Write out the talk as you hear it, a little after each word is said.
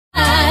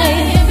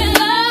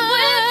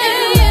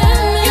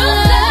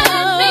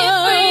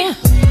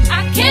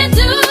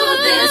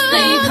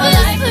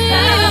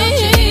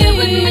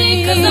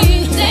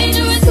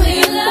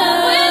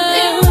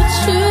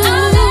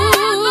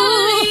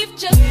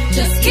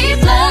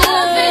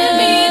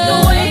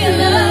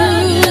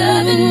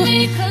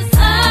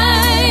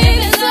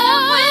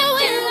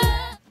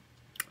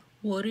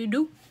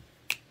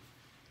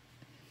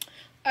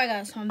Alright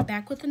guys, so I'm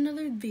back with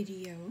another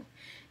video,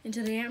 and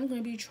today I'm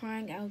going to be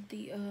trying out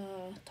the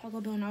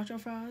Taco Bell nacho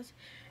fries.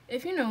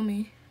 If you know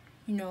me,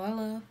 you know I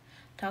love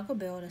Taco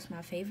Bell. That's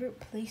my favorite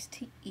place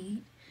to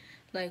eat.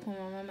 Like when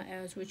my mama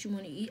asks what you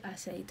want to eat, I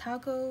say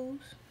tacos.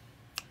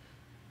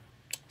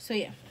 So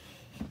yeah,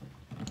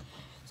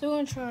 so we're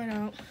going to try it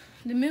out.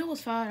 The meal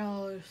was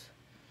 $5,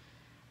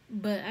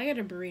 but I got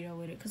a burrito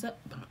with it because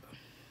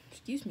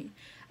excuse me,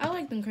 I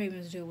like them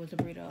cravings too with the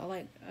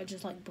burrito. I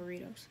just like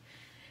burritos.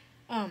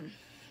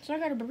 So I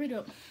got a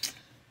burrito.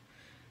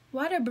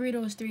 Why that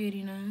burrito is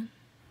 $3.89?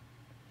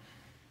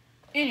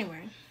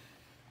 Anyway,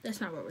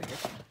 that's not what we're here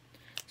for.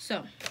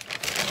 So,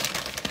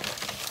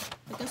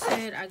 like I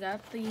said, I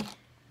got the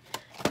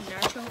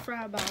nacho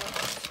fry box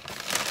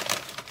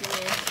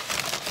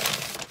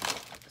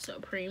with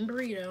supreme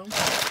burrito.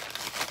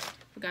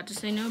 Forgot to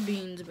say no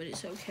beans, but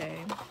it's okay.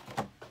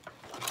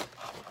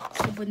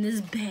 Open this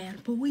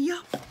bad boy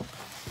up.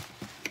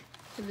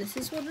 So this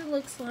is what it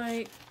looks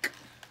like.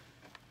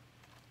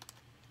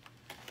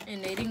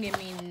 And they didn't give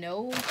me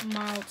no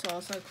mild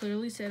sauce. I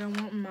clearly said I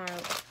want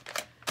mild.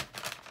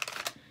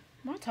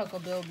 My Taco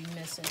Bell be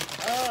messing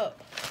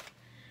up.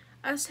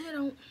 I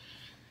said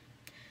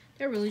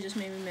that really just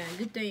made me mad.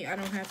 Good thing I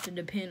don't have to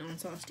depend on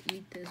sauce to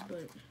eat this,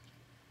 but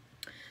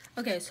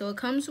okay, so it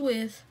comes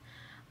with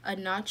a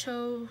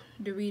nacho,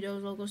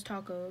 Doritos, Locos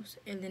Tacos,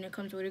 and then it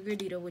comes with a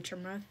gordita, which are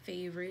my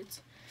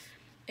favorites,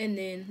 and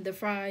then the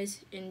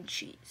fries and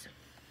cheese.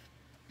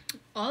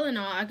 All in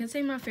all, I can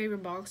say my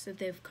favorite box that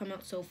they've come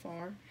out so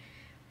far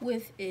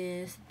with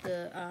is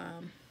the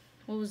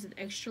what was it,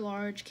 extra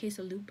large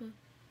quesalupa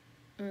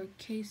or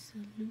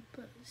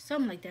quesalupa,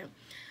 something like that.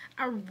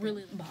 I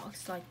really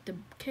boxed, like the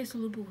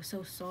quesalupa was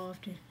so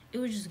soft and it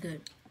was just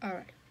good. All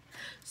right,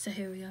 so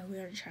here we are. We're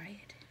gonna try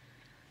it.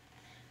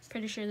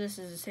 Pretty sure this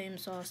is the same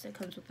sauce that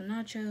comes with the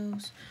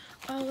nachos.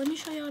 Oh, let me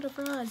show y'all the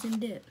fries and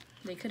dip.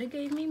 They could have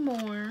gave me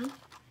more.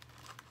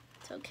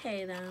 It's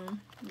okay though.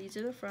 These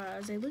are the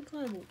fries. They look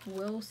like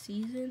well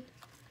seasoned.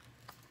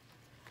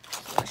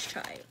 So let's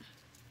try it.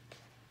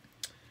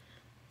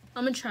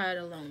 I'm gonna try it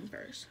alone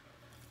first.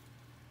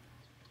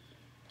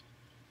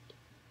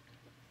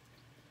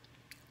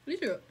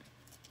 These are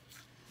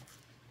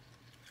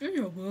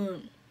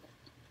good.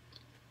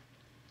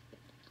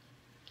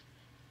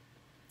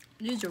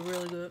 These are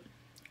really good.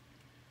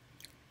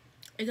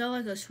 It got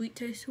like a sweet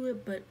taste to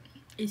it, but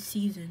it's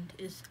seasoned.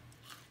 It's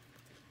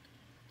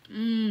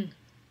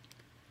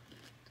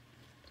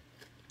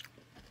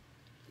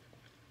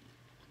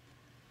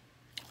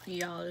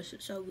y'all, this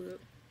is so good.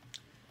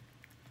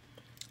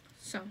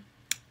 So,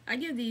 I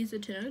give these a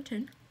 10 out of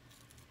 10.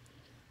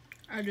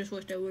 I just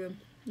wish they would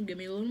give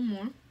me a little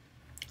more.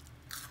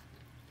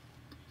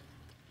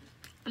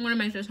 I'm gonna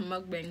make this a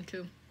mukbang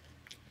too.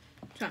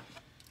 So,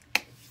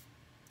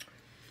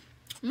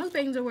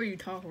 mukbangs are where you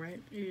talk,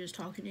 right? You just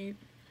talk and eat,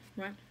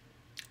 right?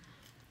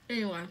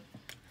 Anyway,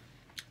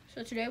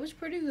 so today was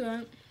pretty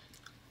good.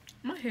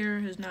 My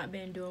hair has not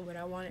been doing what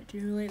I want it to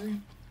do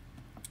lately.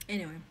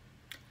 Anyway,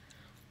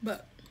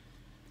 but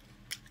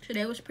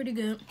today was pretty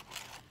good.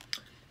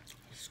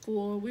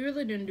 School, we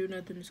really didn't do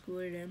nothing in school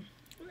today.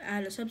 I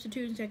had a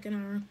substitute in second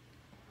hour.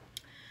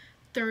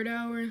 Third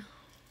hour.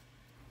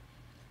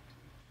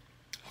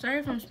 Sorry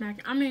if I'm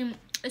smacking. I mean,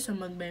 it's a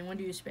mukbang. What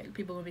do you expect?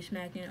 People gonna be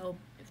smacking,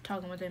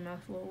 talking with their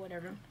mouth full or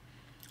whatever.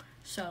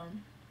 So,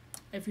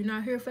 if you're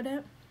not here for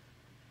that,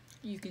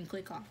 you can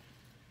click off.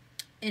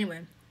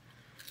 Anyway,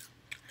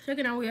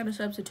 second hour we had a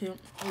substitute.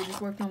 We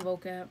just worked on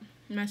vocab.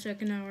 My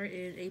second hour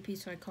is AP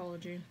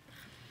Psychology.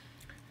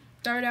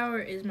 Third hour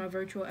is my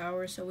virtual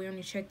hour, so we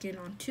only check in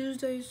on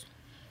Tuesdays.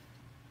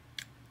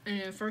 And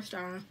then first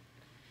hour,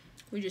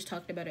 we just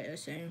talked about an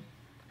essay.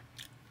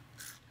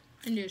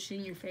 And did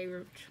senior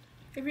favorites.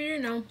 If you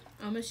didn't know,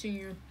 I'm a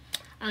senior.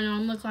 I know I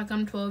look like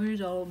I'm 12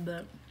 years old,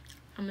 but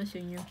I'm a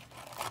senior.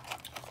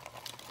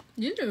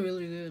 These are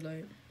really good,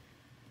 like.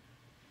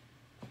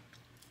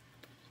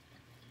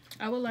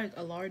 I would like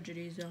a large of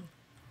these, though.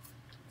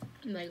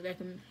 Like,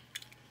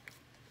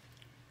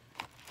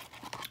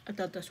 I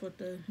thought that's what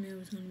the meal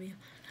was gonna be.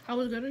 I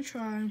was gonna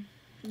try,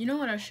 you know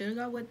what I should have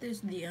got with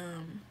this? The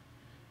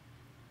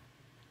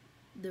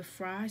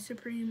fry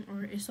supreme,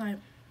 or it's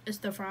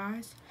the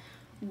fries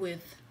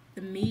with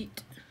the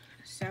meat,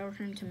 sour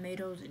cream,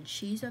 tomatoes, and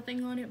cheese, I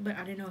think, on it. But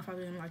I didn't know if I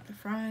was gonna like the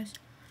fries,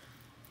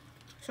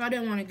 so I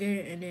didn't want to get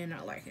it and then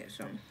not like it.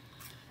 So,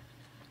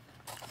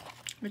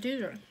 but these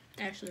are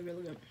actually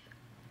really good.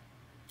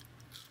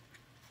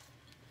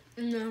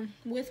 And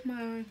with my,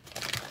 I'm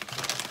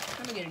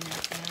gonna get a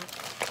napkin now.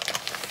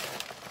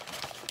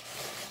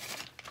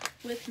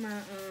 With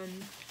my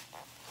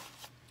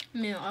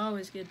meal, I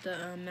always get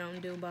the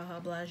Mountain Dew Baja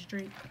Blast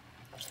drink.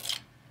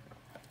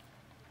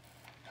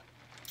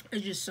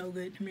 It's just so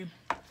good to me.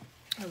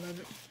 I love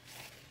it.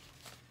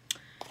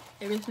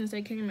 Ever since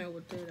they came out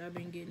with it, I've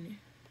been getting it.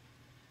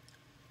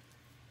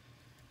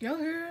 Y'all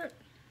hear it?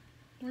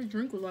 My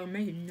drink was like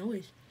making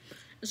noise.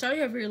 Sorry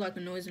if you hear like a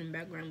noise in the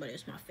background, but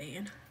it's my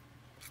fan.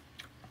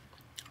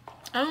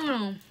 I don't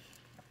know.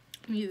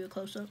 Let me give it a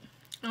close up.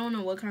 I don't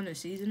know what kind of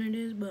season it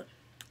is, but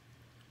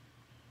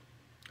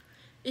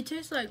It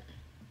tastes like,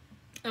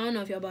 I don't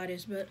know if y'all buy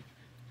this, but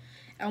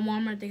at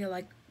Walmart they got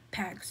like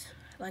packs,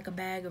 like a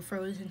bag of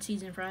frozen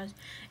seasoned fries.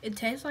 It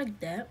tastes like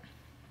that,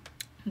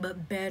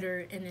 but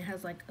better, and it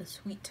has like a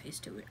sweet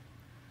taste to it.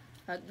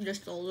 Like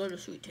just a little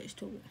sweet taste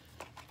to it,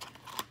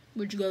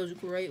 which goes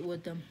great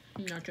with the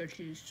nacho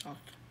cheese sauce.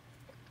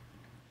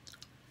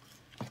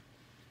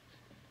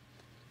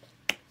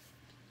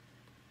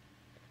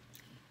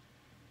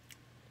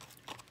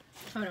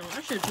 Hold on,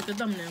 I should have took a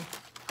thumbnail.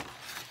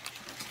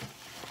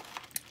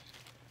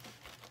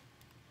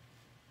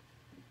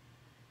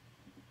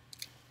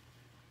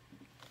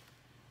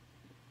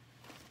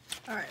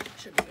 Alright,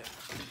 should be good.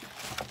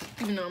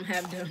 Even though I'm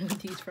half done with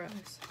these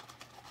fries.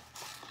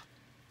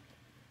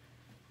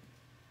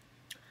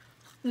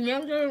 When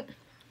y'all go,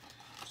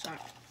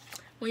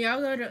 when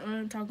y'all go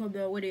to Taco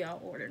Bell, what do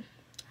y'all order?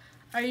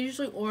 I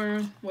usually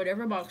order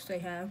whatever box they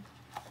have.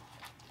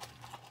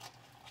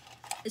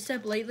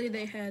 Except lately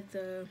they had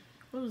the,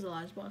 what was the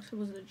last box? It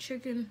was the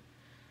chicken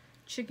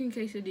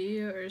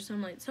quesadilla or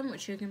something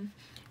with chicken.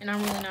 And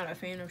I'm really not a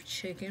fan of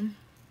chicken.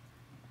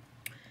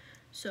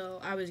 So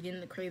I was getting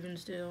the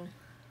cravings still.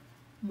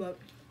 But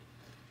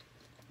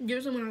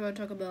usually when I go to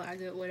Taco Bell, I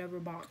get whatever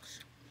box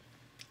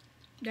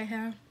they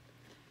have.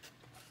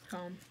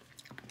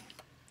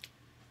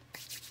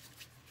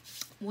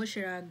 What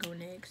should I go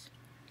next?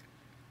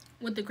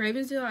 With the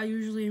cravings deal, I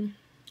usually,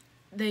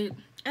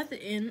 at the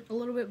end, a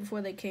little bit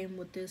before they came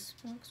with this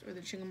box, or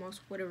the chicken box,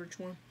 whatever which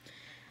one,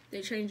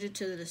 they changed it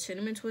to the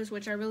cinnamon twist,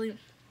 which I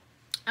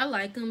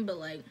like them, but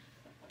like,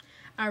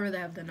 I rather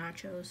have the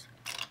nachos.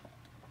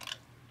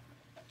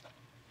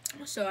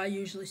 So I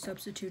usually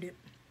substitute it,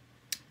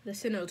 the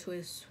cinnamon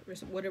twist, or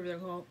whatever they're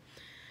called,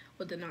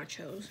 with the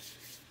nachos.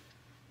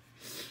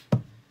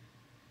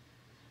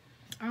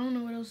 I don't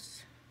know what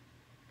else.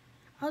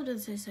 I was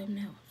just say something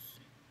else.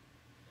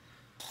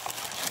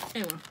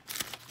 Anyway.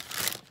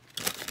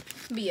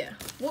 But yeah,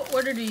 what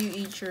order do you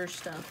eat your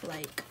stuff?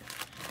 Like,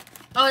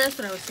 oh, that's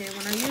what I was saying.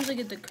 When I usually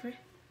get the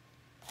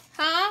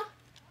huh?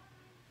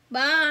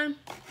 Bye.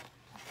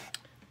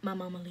 My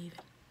mama leaving.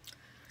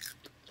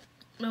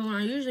 But when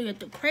I usually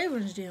get the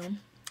cravings deal,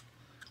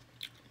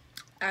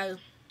 I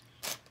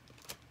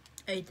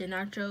ate the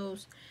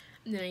nachos,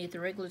 and then I eat the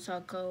regular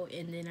taco,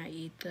 and then I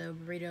eat the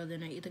burrito,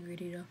 then I eat the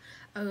gordito.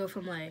 I go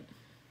from like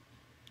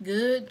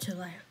good to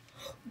like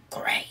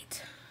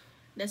great.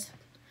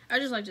 I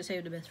just like to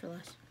save the best for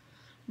last.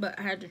 But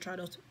I had to try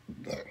those.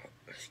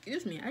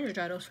 Excuse me, I had to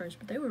try those first,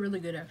 but they were really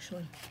good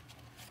actually.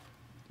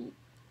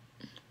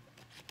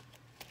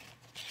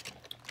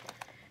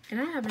 And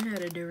I haven't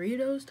had a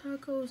Doritos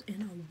tacos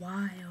in a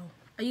while.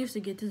 I used to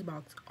get this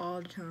box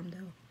all the time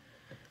though.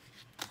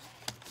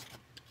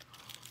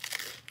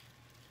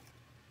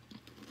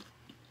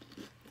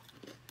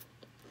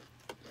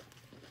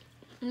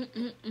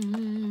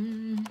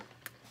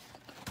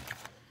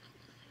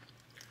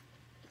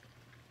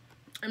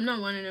 I'm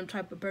not one of them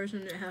type of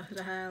person that has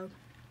to have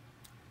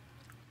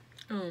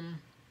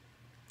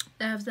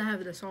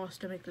the sauce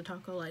to make the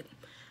taco. Like,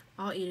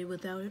 I'll eat it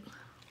without it.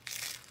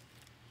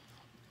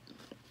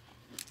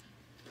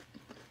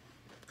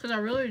 Cause I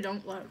really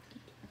don't like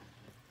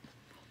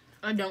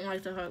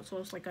the hot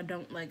sauce. Like, I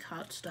don't like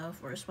hot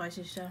stuff or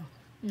spicy stuff.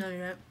 None of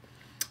that.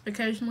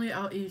 Occasionally,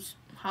 I'll eat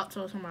hot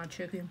sauce on my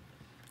chicken.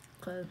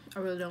 Cause I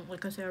really don't,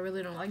 like I said, I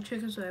really don't like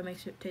chicken, so that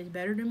makes it taste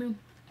better to me.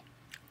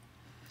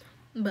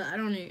 But I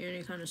don't eat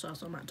any kind of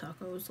sauce on my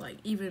tacos, like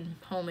even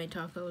homemade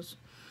tacos.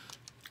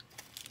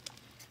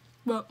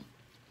 But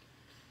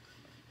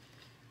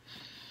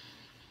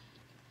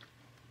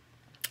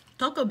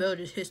Taco Bell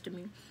just hits to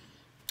me.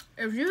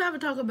 If you have a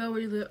Taco Bell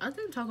where you live, I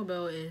think Taco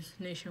Bell is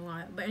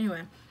nationwide. But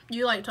anyway, do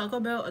you like Taco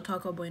Bell or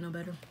Taco Bueno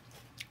better?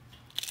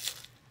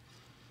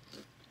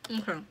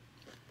 Okay.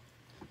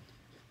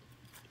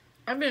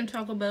 I've been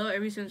Taco Bell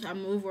ever since I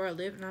moved where I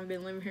live, and I've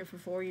been living here for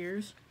 4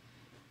 years.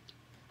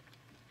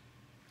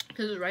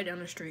 Because it's right down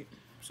the street.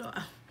 So,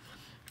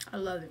 I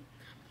love it.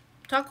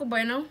 Taco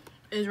Bueno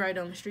is right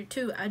down the street,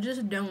 too. I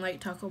just don't like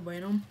Taco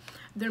Bueno.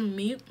 Their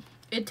meat,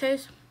 it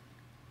tastes...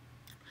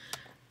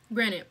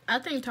 Granted, I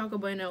think Taco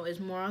Bueno is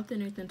more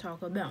authentic than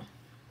Taco Bell.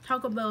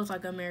 Taco Bell is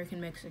like American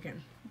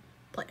Mexican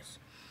place.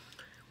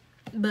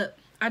 But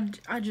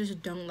I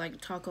just don't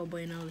like Taco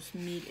Bueno's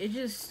meat. It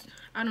just,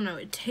 I don't know,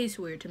 it tastes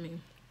weird to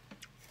me.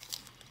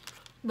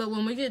 But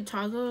when we get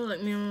tacos,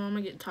 like me and my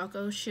mama get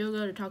tacos, she'll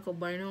go to Taco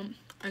Bueno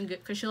and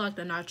get, cause she like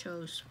the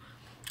nachos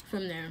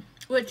from there.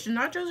 Which the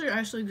nachos are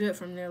actually good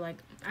from there. Like,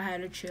 I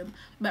had a chip,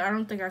 but I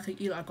don't think I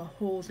could eat like a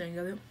whole thing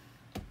of it.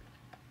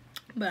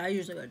 But I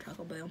usually go to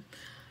Taco Bell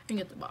and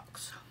get the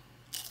box.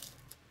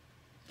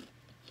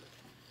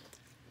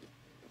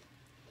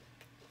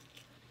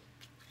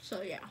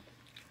 So yeah.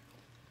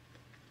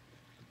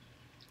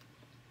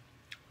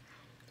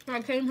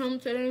 I came home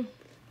today.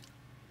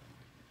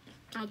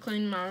 I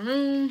cleaned my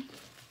room.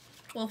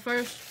 Well,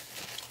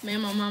 first, me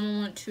and my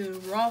mama went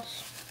to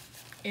Ross,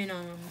 and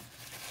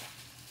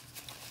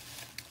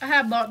I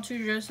had bought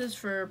 2 dresses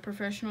for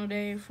professional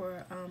day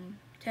for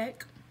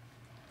tech.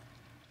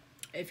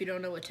 If you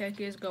don't know what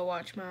tech is, go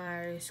watch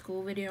my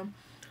school video.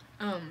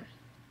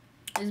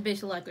 It's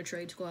basically like a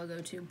trade school I go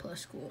to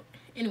plus school.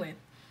 Anyway,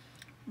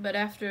 but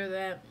after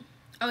that,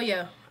 oh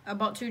yeah, I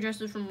bought 2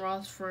 dresses from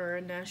Ross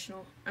for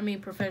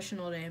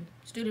professional day,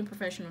 student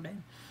professional day.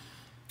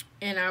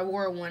 And I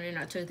wore one and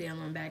I took the other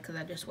one back because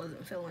I just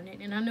wasn't feeling it.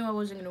 And I knew I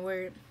wasn't going to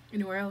wear it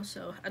anywhere else,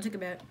 so I took it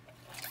back.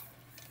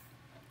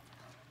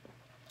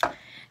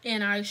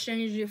 And I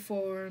exchanged it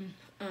for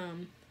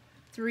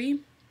 3,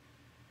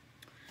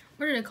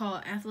 what are they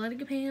called?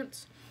 Athletic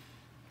pants.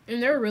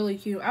 And they're really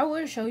cute. I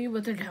would show you,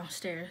 but they're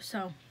downstairs.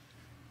 So,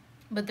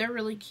 but they're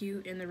really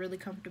cute and they're really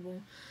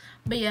comfortable.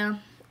 But yeah,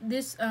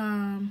 this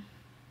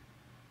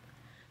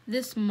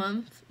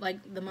month,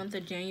 like the month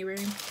of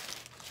January,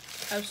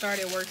 I've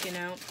started working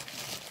out.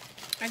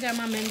 I got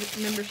my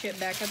membership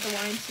back at the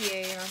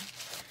YMCA.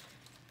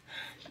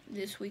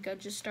 This week I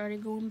just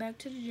started going back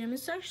to the gym.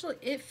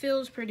 It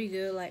feels pretty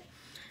good. Like,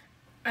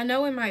 I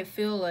know it might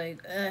feel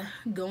like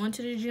going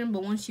to the gym,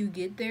 but once you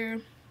get there,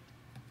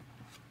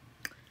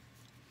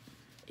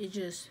 it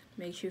just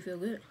makes you feel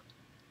good.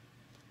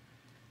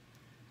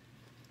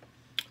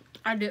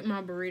 I dipped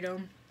my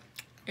burrito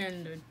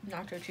in the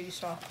nacho cheese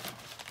sauce.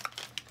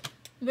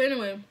 But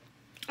anyway,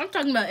 I'm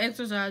talking about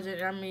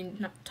exercising. I mean,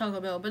 not Taco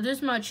Bell, but this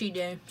is my cheat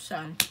day,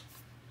 so.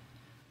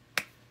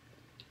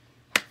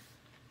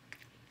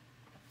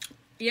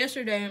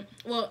 Yesterday,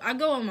 well, I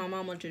go with my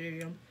mama to the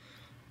gym.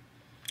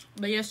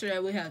 But yesterday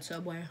we had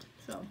Subway,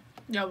 so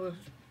that was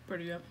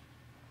pretty good.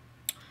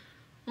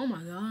 Oh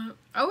my god.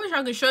 I wish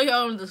I could show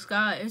y'all the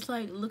sky. It's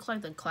like, looks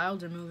like the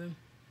clouds are moving.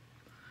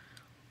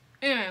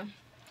 Anyway,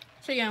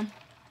 so yeah.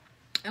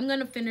 I'm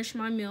gonna finish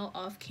my meal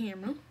off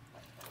camera.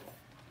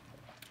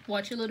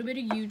 Watch a little bit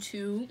of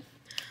YouTube.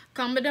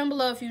 Comment down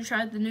below if you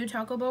tried the new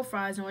Taco Bell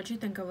fries and what you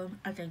think of them.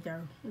 I think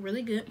they're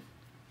really good.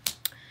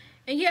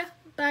 And yeah,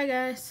 bye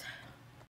guys.